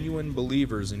genuine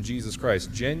believers in Jesus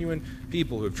Christ, genuine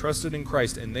people who have trusted in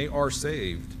Christ and they are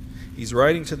saved. He's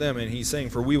writing to them and he's saying,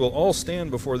 "For we will all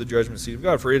stand before the judgment seat of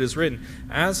God. For it is written,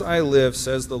 As I live,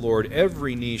 says the Lord,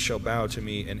 every knee shall bow to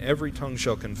me and every tongue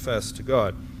shall confess to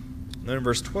God." And then in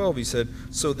verse 12 he said,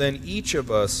 "So then each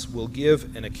of us will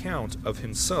give an account of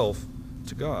himself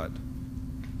to God."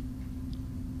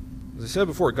 As I said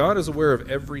before, God is aware of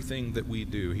everything that we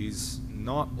do. He's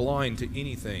not blind to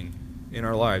anything in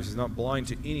our lives. He's not blind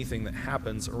to anything that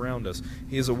happens around us.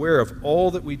 He is aware of all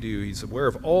that we do. He's aware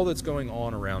of all that's going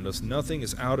on around us. Nothing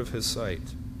is out of his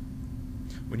sight.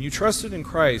 When you trusted in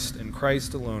Christ and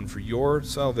Christ alone for your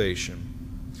salvation,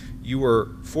 you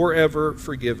were forever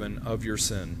forgiven of your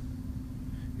sin.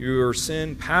 Your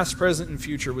sin, past, present, and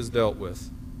future, was dealt with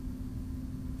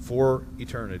for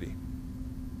eternity.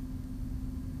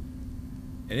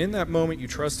 And in that moment you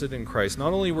trusted in Christ.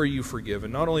 Not only were you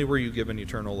forgiven, not only were you given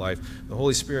eternal life, the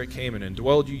Holy Spirit came and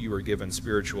indwelled you. You were given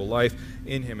spiritual life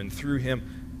in him and through him.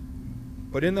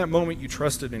 But in that moment you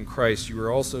trusted in Christ, you were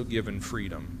also given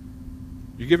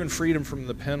freedom. You're given freedom from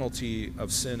the penalty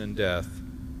of sin and death.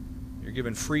 You're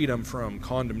given freedom from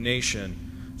condemnation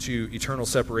to eternal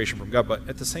separation from God. But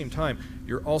at the same time,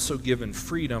 you're also given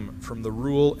freedom from the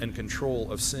rule and control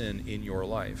of sin in your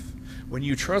life. When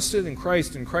you trusted in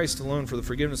Christ and Christ alone for the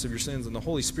forgiveness of your sins, and the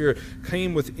Holy Spirit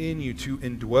came within you to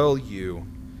indwell you,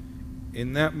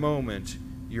 in that moment,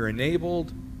 you're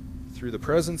enabled through the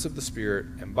presence of the Spirit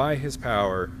and by his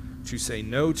power to say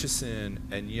no to sin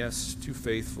and yes to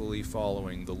faithfully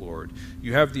following the Lord.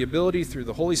 You have the ability through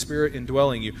the Holy Spirit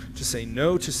indwelling you to say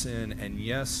no to sin and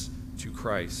yes to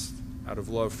Christ out of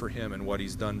love for him and what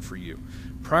he's done for you.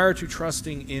 Prior to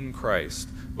trusting in Christ,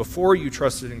 before you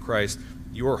trusted in Christ,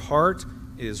 your heart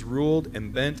is ruled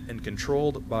and bent and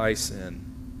controlled by sin.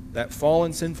 That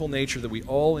fallen, sinful nature that we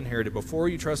all inherited before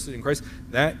you trusted in Christ,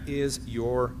 that is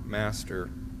your master.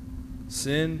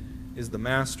 Sin is the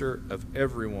master of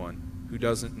everyone who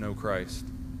doesn't know Christ.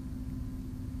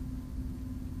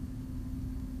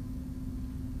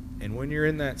 And when you're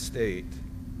in that state,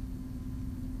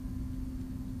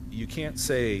 you can't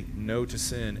say no to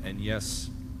sin and yes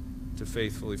to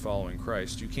faithfully following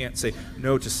Christ. You can't say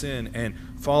no to sin and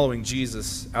following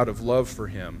Jesus out of love for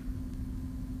him.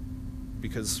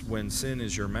 Because when sin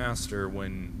is your master,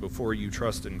 before you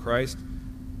trust in Christ,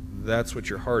 that's what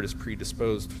your heart is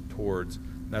predisposed towards.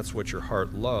 That's what your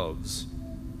heart loves.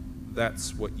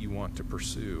 That's what you want to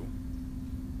pursue.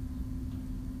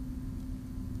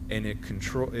 And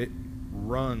it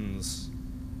runs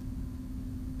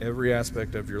every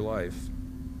aspect of your life.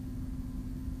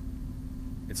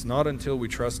 It's not until we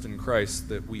trust in Christ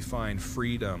that we find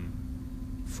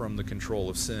freedom from the control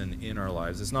of sin in our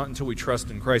lives. It's not until we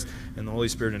trust in Christ and the Holy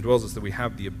Spirit indwells us that we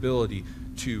have the ability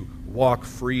to walk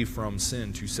free from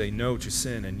sin, to say no to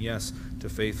sin and yes to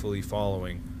faithfully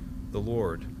following the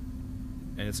Lord.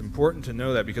 And it's important to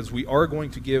know that because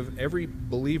every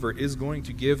believer is going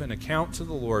to give an account to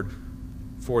the Lord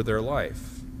for their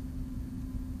life.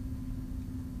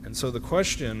 And so the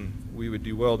question we would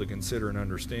do well to consider and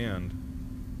understand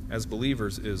as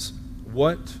believers is,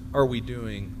 what are we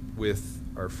doing with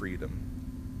our freedom?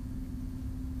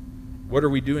 What are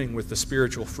we doing with the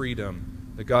spiritual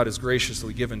freedom that God has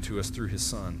graciously given to us through his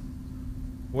Son?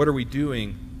 What are we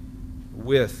doing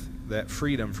with that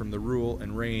freedom from the rule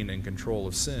and reign and control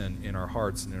of sin in our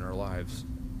hearts and in our lives?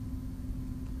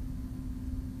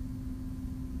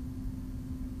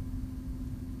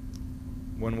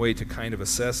 One way to kind of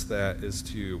assess that is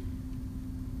to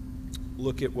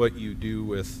look at what you do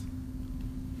with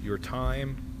your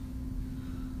time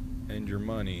and your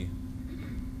money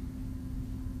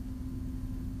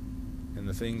and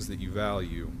the things that you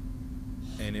value,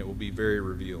 and it will be very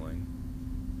revealing.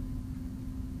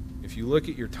 If you look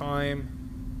at your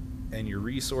time and your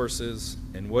resources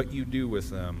and what you do with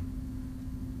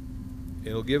them,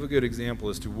 it'll give a good example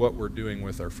as to what we're doing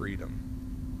with our freedom.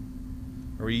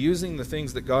 Are we using the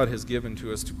things that God has given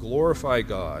to us to glorify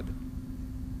God,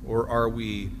 or are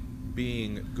we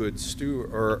being good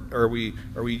stewards? Or are we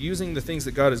using the things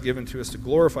that God has given to us to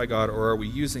glorify God, or are we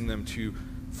using them to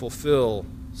fulfill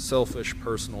selfish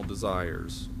personal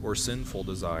desires or sinful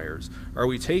desires? Are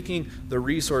we taking the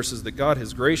resources that God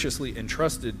has graciously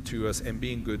entrusted to us and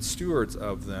being good stewards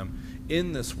of them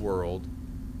in this world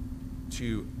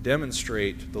to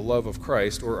demonstrate the love of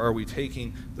Christ, or are we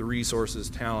taking the resources,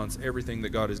 talents, everything that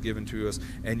God has given to us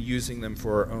and using them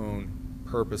for our own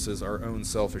purposes, our own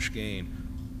selfish gain?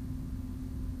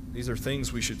 These are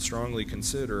things we should strongly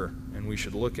consider and we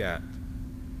should look at.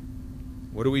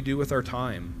 What do we do with our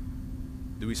time?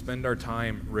 Do we spend our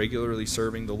time regularly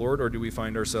serving the Lord, or do we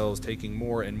find ourselves taking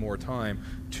more and more time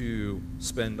to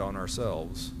spend on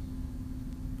ourselves?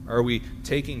 Are we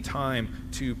taking time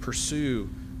to pursue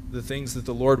the things that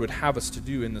the Lord would have us to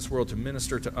do in this world, to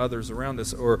minister to others around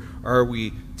us, or are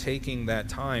we taking that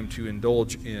time to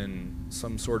indulge in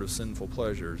some sort of sinful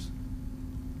pleasures?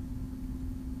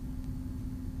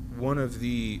 One of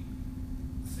the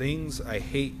things I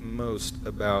hate most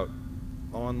about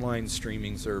online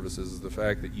streaming services is the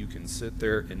fact that you can sit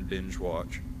there and binge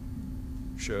watch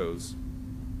shows.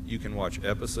 You can watch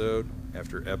episode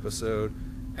after episode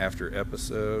after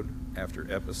episode after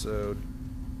episode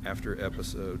after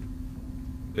episode.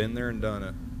 Been there and done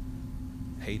it.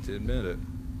 Hate to admit it.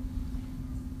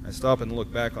 I stop and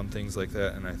look back on things like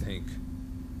that and I think,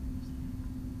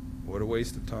 what a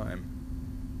waste of time.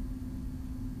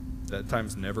 That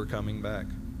time's never coming back.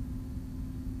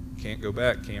 Can't go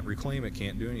back, can't reclaim it,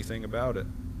 can't do anything about it.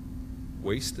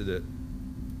 Wasted it.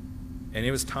 And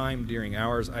it was time during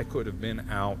hours I could have been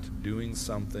out doing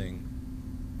something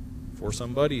for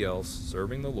somebody else,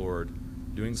 serving the Lord,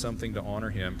 doing something to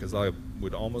honor Him, because I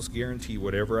would almost guarantee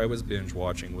whatever I was binge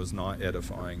watching was not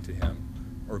edifying to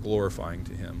Him or glorifying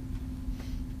to Him.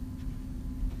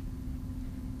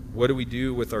 What do we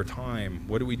do with our time?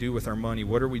 What do we do with our money?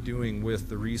 What are we doing with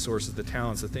the resources, the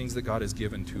talents, the things that God has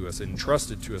given to us and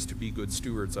entrusted to us to be good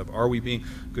stewards of? Are we being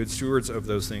good stewards of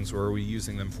those things, or are we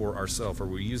using them for ourselves? Are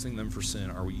we using them for sin?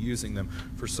 Are we using them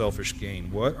for selfish gain?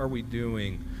 What are we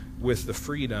doing with the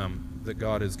freedom that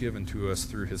God has given to us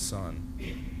through His Son?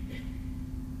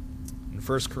 In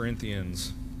 1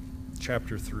 Corinthians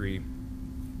chapter 3,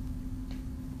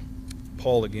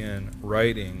 Paul again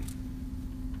writing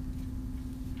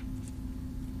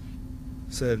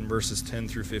said in verses 10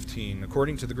 through 15,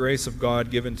 "According to the grace of God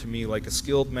given to me like a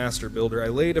skilled master builder, I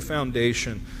laid a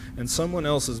foundation, and someone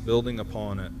else is building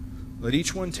upon it. Let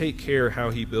each one take care how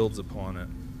he builds upon it.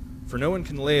 For no one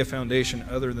can lay a foundation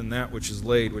other than that which is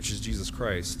laid, which is Jesus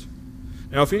Christ.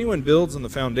 Now if anyone builds on the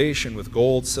foundation with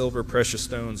gold, silver, precious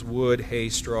stones, wood, hay,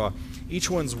 straw, each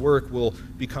one's work will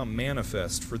become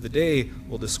manifest, for the day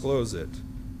will disclose it,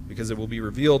 because it will be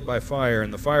revealed by fire,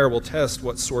 and the fire will test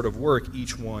what sort of work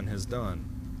each one has done.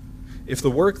 If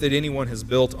the work that anyone has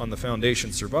built on the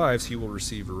foundation survives, he will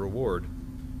receive a reward.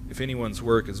 If anyone's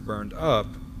work is burned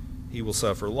up, he will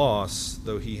suffer loss,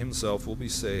 though he himself will be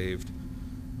saved,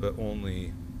 but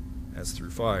only as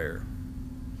through fire."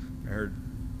 I heard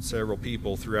several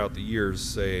people throughout the years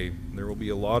say there will be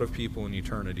a lot of people in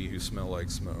eternity who smell like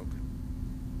smoke,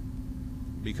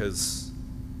 because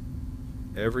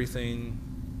everything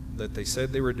that they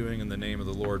said they were doing in the name of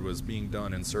the Lord was being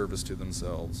done in service to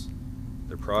themselves.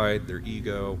 Their pride, their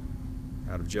ego,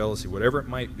 out of jealousy, whatever it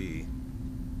might be.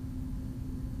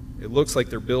 It looks like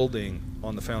they're building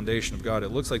on the foundation of God. It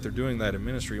looks like they're doing that in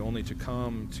ministry, only to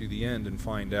come to the end and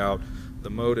find out the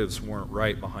motives weren't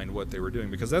right behind what they were doing.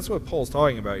 Because that's what Paul's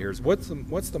talking about here, is what's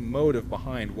the motive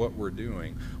behind what we're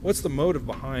doing? What's the motive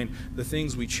behind the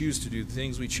things we choose to do, the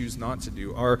things we choose not to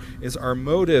do? Is our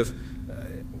motive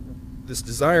this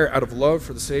desire out of love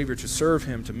for the Savior to serve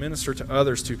Him, to minister to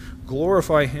others, to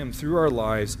glorify Him through our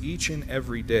lives each and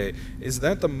every day? Is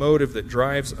that the motive that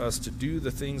drives us to do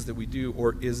the things that we do,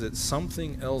 or is it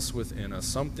something else within us,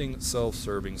 something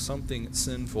self-serving, something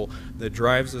sinful that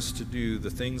drives us to do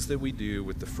the things that we do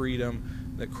with the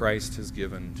freedom that Christ has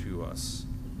given to us,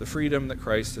 the freedom that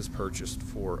Christ has purchased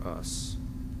for us?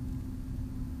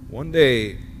 One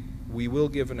day, we will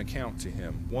give an account to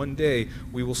Him. One day,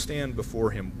 we will stand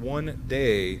before Him. One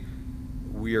day,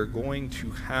 we are going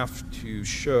to have to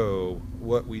show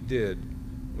what we did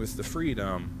with the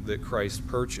freedom that Christ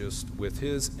purchased with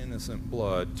His innocent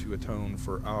blood to atone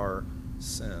for our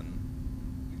sin.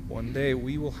 One day,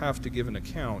 we will have to give an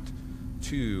account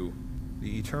to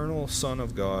the eternal Son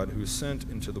of God who is sent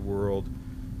into the world,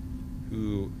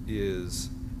 who is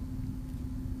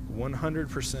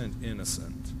 100%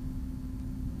 innocent,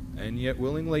 and yet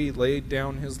willingly laid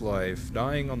down His life,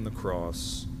 dying on the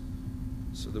cross,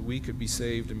 so that we could be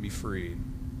saved and be freed.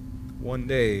 One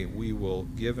day we will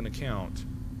give an account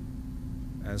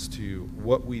as to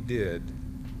what we did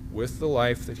with the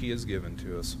life that He has given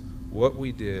to us, what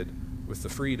we did with the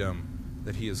freedom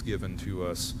that He has given to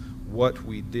us, what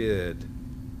we did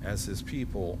as His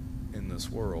people in this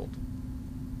world.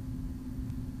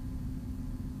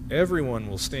 Everyone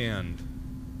will stand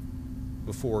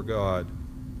before God.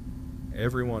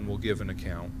 Everyone will give an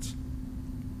account.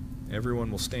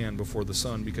 Everyone will stand before the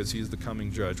Son, because He is the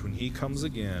coming judge. When He comes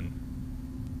again,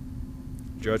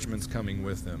 judgment's coming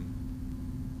with Him.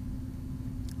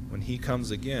 When He comes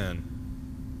again,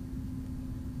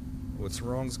 what's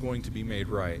wrong is going to be made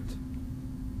right.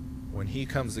 when he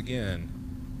comes again,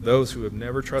 those who have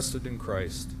never trusted in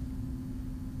Christ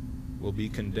will be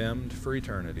condemned for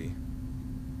eternity.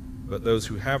 But those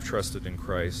who have trusted in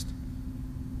Christ,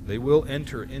 they will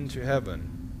enter into heaven,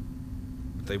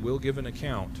 but they will give an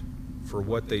account for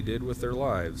what they did with their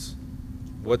lives,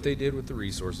 what they did with the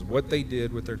resources, what they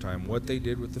did with their time, what they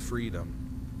did with the freedom.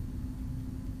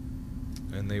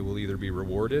 And they will either be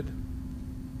rewarded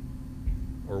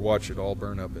or watch it all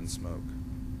burn up in smoke.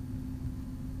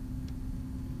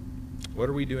 What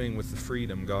are we doing with the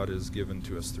freedom God has given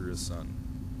to us through His Son?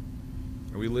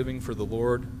 Are we living for the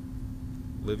Lord,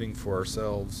 living for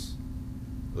ourselves,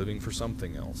 living for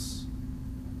something else?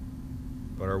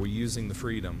 But are we using the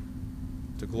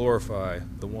freedom to glorify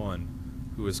the one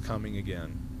who is coming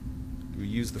again? Do we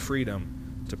use the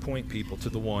freedom to point people to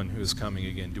the one who is coming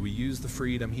again? Do we use the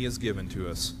freedom He has given to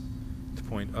us to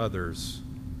point others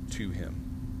to Him?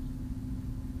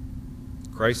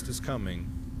 Christ is coming,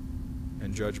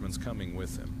 and judgment's coming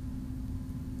with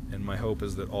Him. And my hope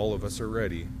is that all of us are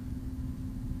ready,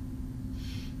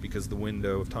 because the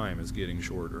window of time is getting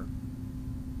shorter.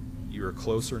 You are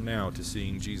closer now to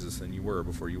seeing Jesus than you were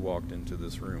before you walked into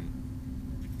this room.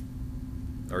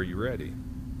 Are you ready?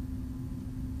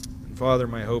 And Father,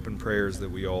 my hope and prayer is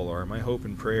that we all are. My hope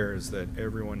and prayer is that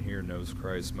everyone here knows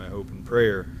Christ. My hope and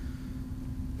prayer,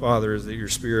 Father, is that your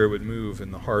Spirit would move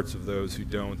in the hearts of those who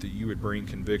don't, that you would bring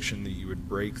conviction, that you would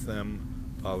break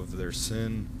them of their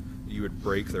sin, that you would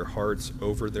break their hearts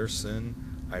over their sin.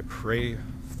 I pray,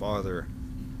 Father,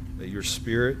 that your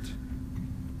Spirit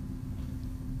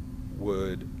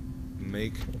would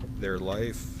make their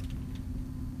life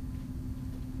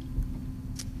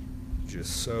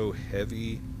just so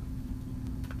heavy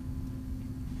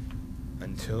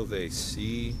until they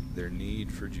see their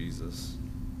need for Jesus.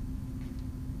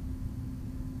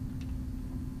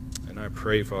 And I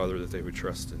pray, Father, that they would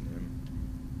trust in Him,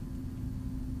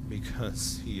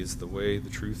 because He is the way, the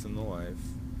truth, and the life.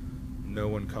 No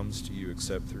one comes to you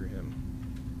except through Him.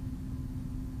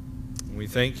 And we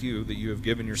thank you that you have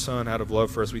given your Son out of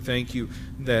love for us. We thank you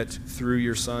that through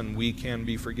your Son we can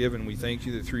be forgiven. We thank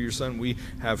you that through your Son we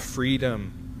have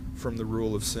freedom from the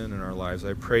rule of sin in our lives.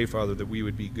 I pray, Father, that we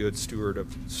would be good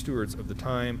stewards of the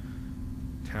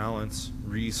time, talents,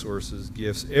 resources,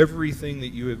 gifts, everything that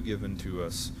you have given to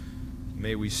us.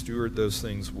 May we steward those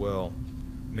things well.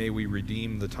 May we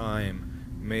redeem the time.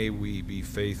 May we be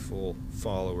faithful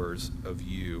followers of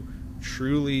you,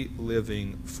 truly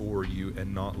living for you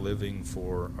and not living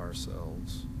for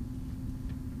ourselves.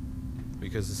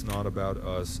 Because it's not about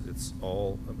us, it's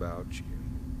all about you.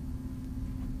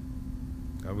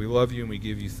 God, we love you and we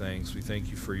give you thanks. We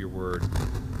thank you for your word.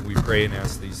 We pray and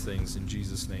ask these things in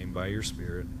Jesus' name by your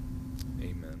Spirit.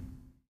 Amen.